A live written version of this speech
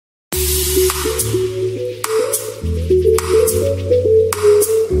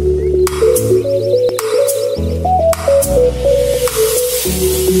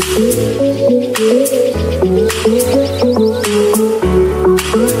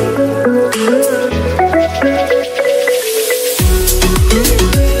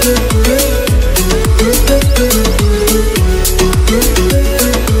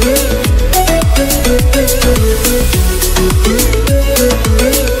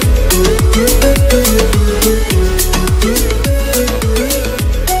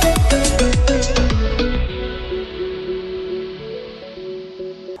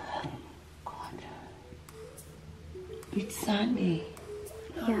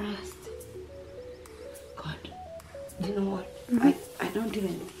embarrassed. God, you know what? I don't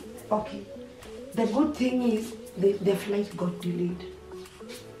even. Okay. The good thing is the flight got delayed.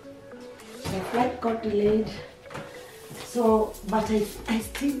 The flight got delayed. So, but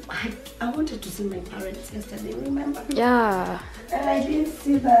I wanted to see my parents yesterday, remember? Yeah. And I didn't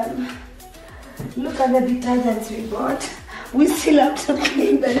see them. Look at the detergents we bought. We still have to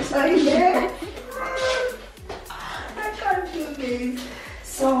clean the toilet. I can't do this.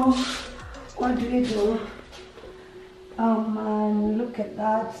 So, what do we do? Oh man, look at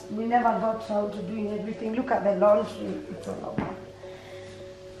that. We never got around to doing everything. Look at the laundry. It's all over.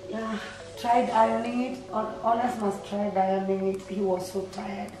 Yeah, tried ironing it. Onesimus tried ironing it. He was so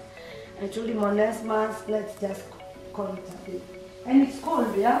tired. I told him, Onesimus, let's just call it a day. And it's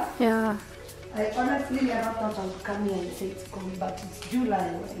cold, yeah? Yeah. I honestly never thought I would come here and say it's cold, but it's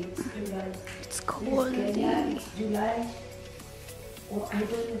July. It's July. It's cold. Yeah, it's July. Oh, I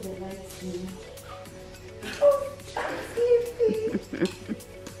don't know the lights in. Oh, I'm sleeping.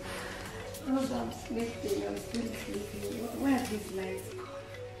 Oh, I'm sleeping. I'm still sleeping. Where are these lights gone?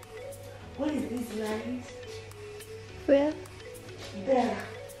 What is this light? Where? There.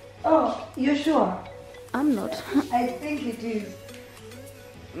 Oh, you sure? I'm not. I think it is.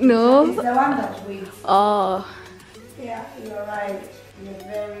 No. It's the one that waits. Oh. Yeah, you're right. You're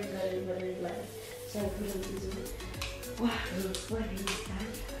very, very, very right. So I put on this one. Wow, what do you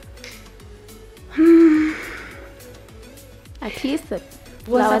stand? At least the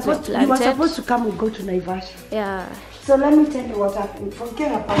We were flowers were planted. supposed to come and go to Naivasha. Yeah. So let me tell you what happened.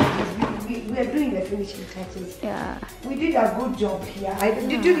 Forget about this. We are doing the finishing touches. Yeah. We did a good job here.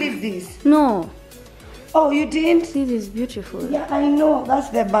 Did you leave this? No. Oh, you didn't? This is beautiful. Yeah, I know. That's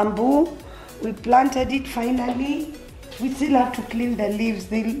the bamboo. We planted it finally. We still have to clean the leaves.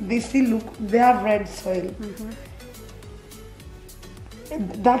 They still look, they have red soil.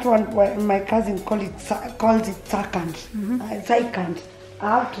 That one, my cousin calls it secant. Secant. I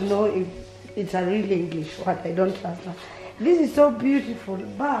have to know if it's a real English word. I don't trust that. This is so beautiful,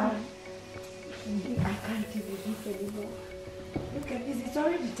 but I can't even look anymore. Look at this. It's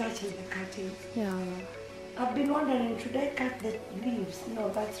already touching the curtains. Yeah. I've been wondering, should I cut the leaves? No,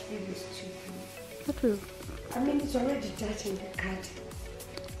 that's really stupid. What will? I mean, it's already touching the curtain.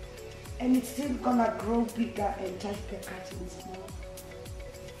 And it's still gonna grow bigger and touch the curtains more.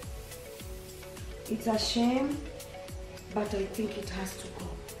 It's a shame, but I think it has to go.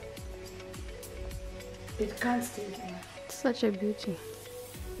 It can't stay there. Such a beauty.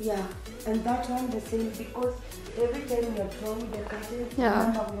 Yeah, and that one the same, because every time you're throwing the curtains, Yeah.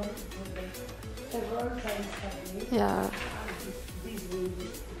 you never want to put them. Several times a day. Yeah. These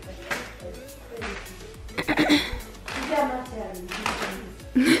windows. They are not hearing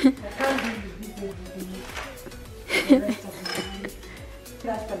these things. I can't do this every day. The rest of the day.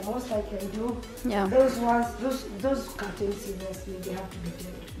 That's the most I can do. Yeah. Those ones, those curtains, seriously, they have to be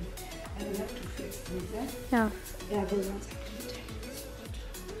dealt with. And we have to fix these, eh? Yeah. Yeah, those ones have to be dealt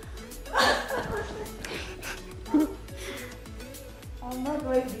with. I'm not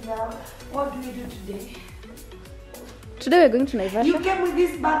ready now. What do we do today? Today we're going to Naivasha. You came with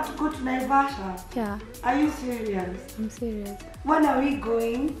this bag to go to Naivasha? Yeah. Are you serious? I'm serious. When are we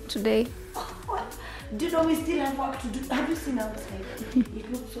going? Today. Do you know we still have work to do? Have you seen outside?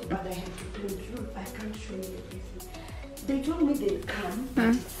 It looks so bad. I have to close. Look, I can't show you everything. They told me they'll come, but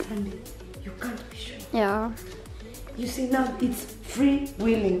it's Sunday. You can't be sure. Yeah. You see, now it's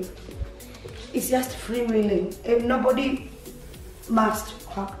free-wheeling. It's just free-wheeling. And nobody must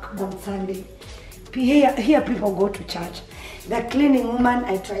work on Sunday. Here people go to church. The cleaning woman,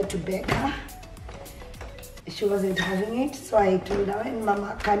 I tried to beg her. She wasn't having it, so I told her, and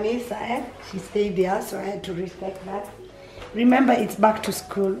Mama Kanisa, she stayed there, so I had to respect that. Remember, it's back to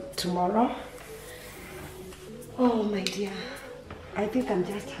school tomorrow. Oh my dear, I think I'm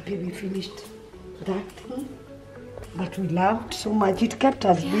just happy we finished that thing that we loved so much. It kept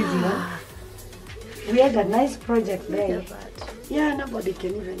us busy. Huh? We had a nice project there. Yeah, nobody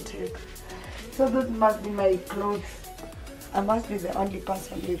can even tell. So those must be my clothes. I must be the only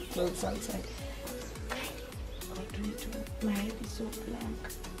person with clothes outside. What do we do? My head is so blank.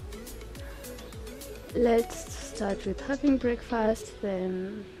 Let's start with having breakfast,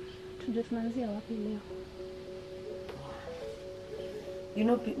 then tunaanzia wapi leo? You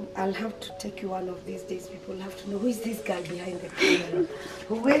know, I'll have to take you one of these days. People have to know who is this guy behind the camera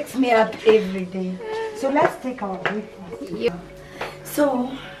who wakes me up every day. So let's take our breakfast. Yeah.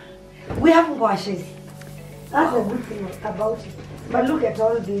 So we have washes. That's the good thing about it. But look at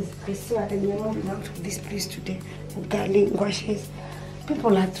all these. I swear, and we're moving out of this place today. Darling, washes.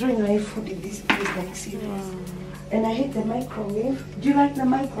 People are throwing away food in this place like serious. And I hate the microwave. Do you like the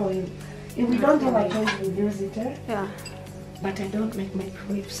microwave? If we don't have a choice, we use it, eh? Yeah. But I don't like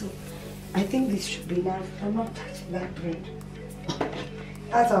microwave, so I think this should be enough. I'm not touching that bread.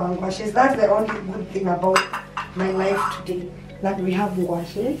 That's our ngwashes. That's the only good thing about my life today, that we have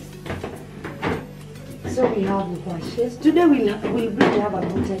ngwashes. So we have ngwashes. Today we'll really have a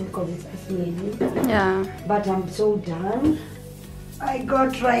good time because it's us menu. Yeah. But I'm so done. I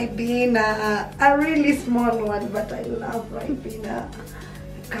got ribena, a really small one, but I love ribena.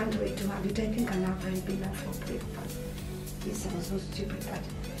 I can't wait to have it. I think I'll have ribena for breakfast. This sounds so stupid, but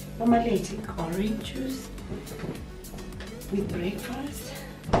normally I take orange juice with breakfast.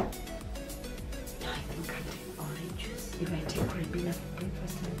 No, I think I'll take orange juice. If I take ribena for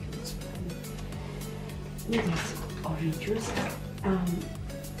breakfast, I think it's fine. This is orange juice.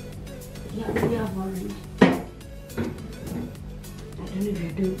 Yeah, we have orange. I don't know if you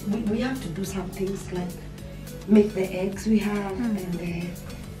do. We have to do some things like make the eggs we have and the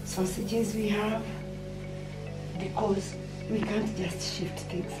sausages we have, because we can't just shift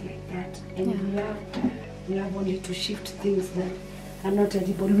things like that. And we have only to shift things that are not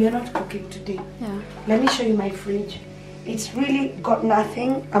edible. We are not cooking today. Yeah. Let me show you my fridge. It's really got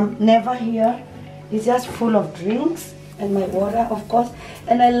nothing. I'm never here. It's just full of drinks and my water, of course.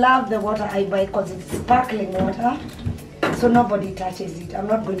 And I love the water I buy because it's sparkling water. So nobody touches it. I'm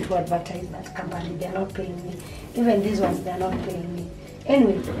not going to advertise that company. They're not paying me. Even these ones, they're not paying me.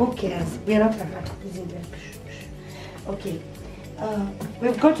 Anyway, who cares? We're not advertising them. Okay.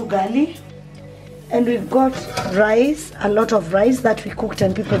 We've got ugali. And we've got rice. A lot of rice that we cooked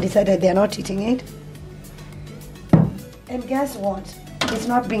and people decided they're not eating it. And guess what? It's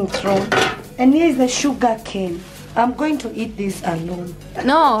not being thrown. And here is the sugar cane. I'm going to eat this alone.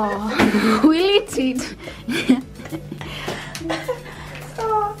 No, we'll eat it.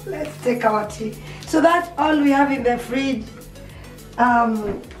 So let's take our tea. So that's all we have in the fridge.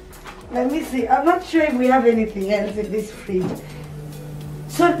 Let me see. I'm not sure if we have anything else in this fridge.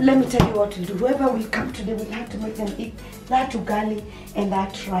 So let me tell you what to do. Whoever will come today, we'll have to make them eat that ugali and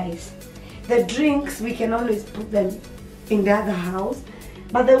that rice. The drinks, we can always put them in the other house.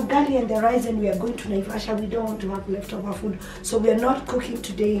 But the ugali and the rice, and we are going to Naivasha, we don't want to have leftover food. So we are not cooking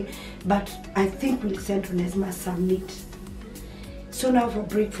today, but I think we'll send to Nesma some meat. So now for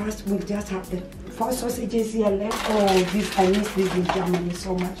breakfast, we'll just have the 4 sausages here left. Oh, this, I miss this in Germany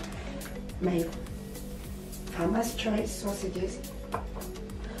so much. My farmer's choice sausages.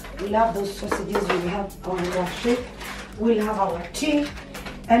 We'll have those sausages, we'll have our shake, we'll have our tea,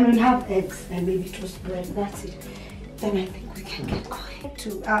 and we'll have eggs and maybe toast bread. That's it. Then I think we can get going.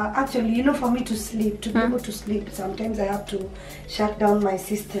 Actually, you know, for me to sleep, to be able to sleep, sometimes I have to shut down my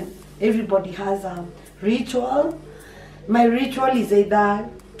system. Everybody has a ritual. My ritual is either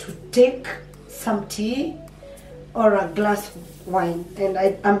to take some tea or a glass of wine. And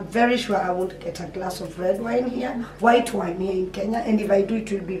I'm very sure I won't get a glass of red wine here, white wine here in Kenya. And if I do,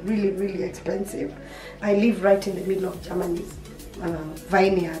 it will be really, really expensive. I live right in the middle of Germany's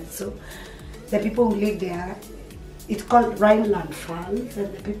vineyard. So the people who live there, it's called Rhineland-Pfalz,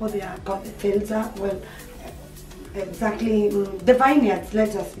 and the people there are called the Pfälzer. Well, exactly, the vineyards,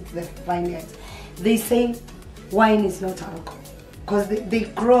 let us, it's the vineyards. They say wine is not alcohol, because they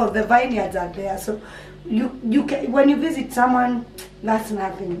grow, the vineyards are there. So you can, when you visit someone, that's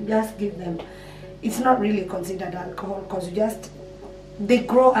nothing, just give them. It's not really considered alcohol, because they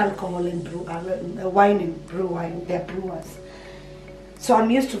grow alcohol and brew wine and brew wine, they're brewers. So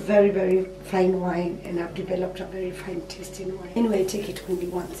I'm used to very, very fine wine, and I've developed a very fine taste in wine. Anyway, I take it only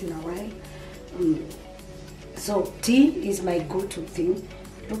once in a while. So tea is my go-to thing.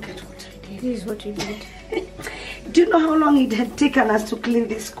 Look at what I did. This is what you did. Do you know how long it had taken us to clean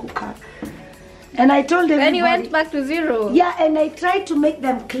this cooker? And I told everybody. Then you went back to zero. Yeah, and I tried to make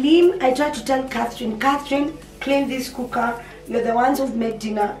them clean. I tried to tell Catherine, clean this cooker. You're the ones who've made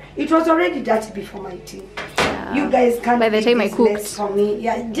dinner. It was already dirty before my tea. You guys can't. By the time I cooked for me.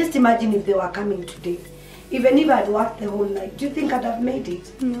 Yeah, just imagine if they were coming today. Even if I'd worked the whole night, do you think I'd have made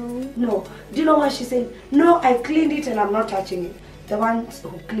it? No. No. Do you know what she said? No, I cleaned it and I'm not touching it. The ones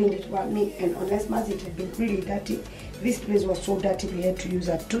who cleaned it were me, and unless it had been really dirty, this place was so dirty we had to use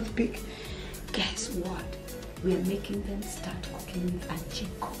a toothpick. Guess what? We are making them start cooking with a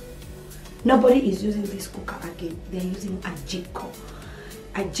jiko. Nobody is using this cooker again. They're using a jiko.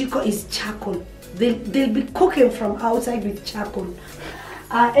 A jiko is charcoal. They'll be cooking from outside with charcoal.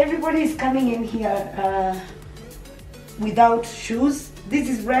 Everybody is coming in here without shoes. This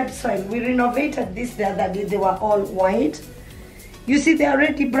is red soil. We renovated this the other day. They were all white. You see, they're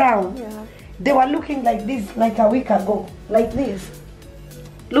already brown. Yeah. They were looking like this like a week ago. Like this.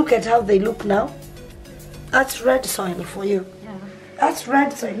 Look at how they look now. That's red soil for you. Yeah. That's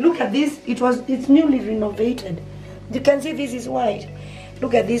red soil. Look at this. It's newly renovated. You can see this is white.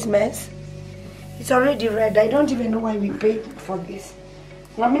 Look at this mess. It's already red. I don't even know why we paid for this.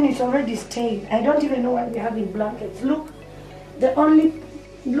 I mean, it's already stained. I don't even know why we're having blankets. Look.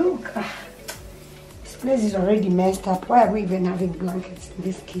 Look. This place is already messed up. Why are we even having blankets in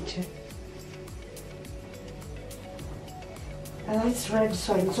this kitchen? And that's red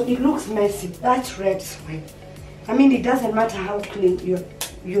soil. So it looks messy. That's red soil. I mean, it doesn't matter how clean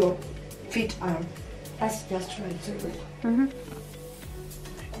your feet are. That's just red soil. Mm-hmm.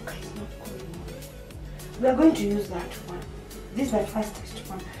 Okay, it's not going on. We are going to use that one. This is my fastest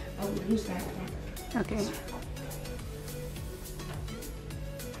one. I will use that one. Okay.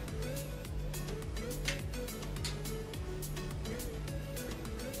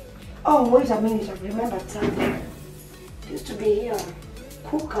 Oh, wait a minute. I've remembered something. It used to be here.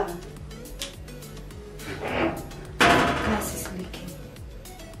 Cooker. Gas is leaking.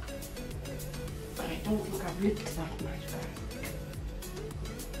 But I don't think I've leaked that much gas.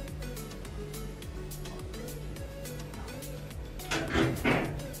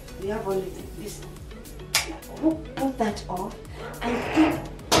 We have only this. Who put that off?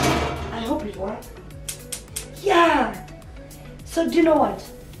 I hope it works. Yeah! So do you know what?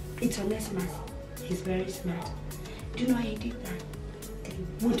 It's Onesimus. He's very smart. Do you know why he did that?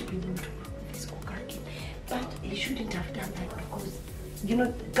 He won't be able to work with his cooker again. But he shouldn't have done that because, you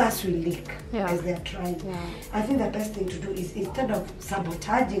know, gas will leak as they're trying. Yeah. I think the best thing to do is, instead of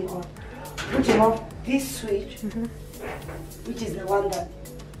sabotaging or putting off this switch, which is the one that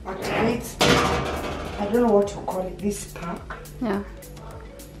activates, I don't know what to call it, this spark. Yeah.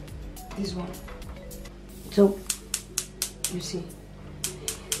 This one. So, you see,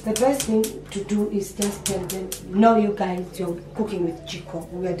 the best thing to do is just tell them, no, you guys, you're cooking with Chico.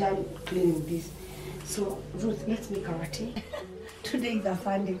 We are done cleaning this. So, Ruth, let's make our tea. Today is a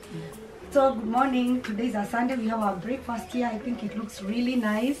Sunday. So, good morning. Today is a Sunday. We have our breakfast here. I think it looks really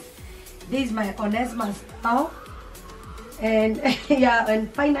nice. This is my Onesimus now. And yeah,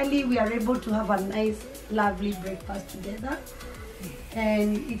 and finally we are able to have a nice, lovely breakfast together.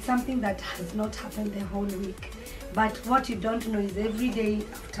 And it's something that has not happened the whole week. But what you don't know is every day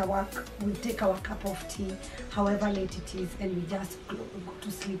after work, we take our cup of tea, however late it is, and we just go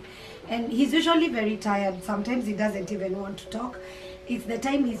to sleep. And he's usually very tired. Sometimes he doesn't even want to talk. It's the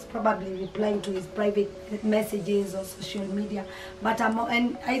time he's probably replying to his private messages or social media. But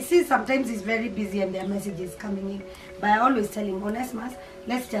and I see sometimes he's very busy and there are messages coming in. But I always tell him, Onesimus,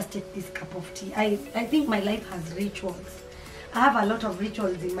 let's just take this cup of tea. I think my life has rituals. I have a lot of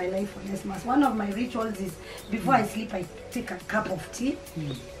rituals in my life, Onesimus. One of my rituals is before I sleep, I take a cup of tea.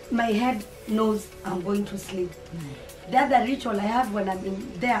 My head knows I'm going to sleep. The other ritual I have when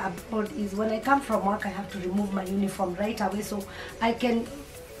I'm there abroad is when I come from work, I have to remove my uniform right away so I can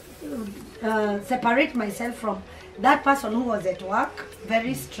separate myself from that person who was at work,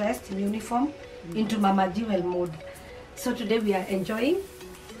 very stressed in uniform, into Mama Jewel mode. So today we are enjoying.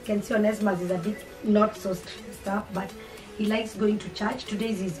 You can see Onesimus is a bit not so stressed up, but he likes going to church. Today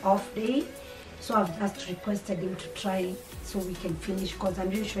is his off day, so I've just requested him to try so we can finish, because I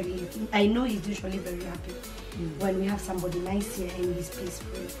know he's usually very happy when we have somebody nice here and he's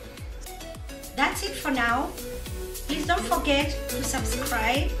peaceful. That's it for now. Please don't forget to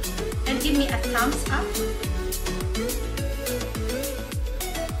subscribe and give me a thumbs up.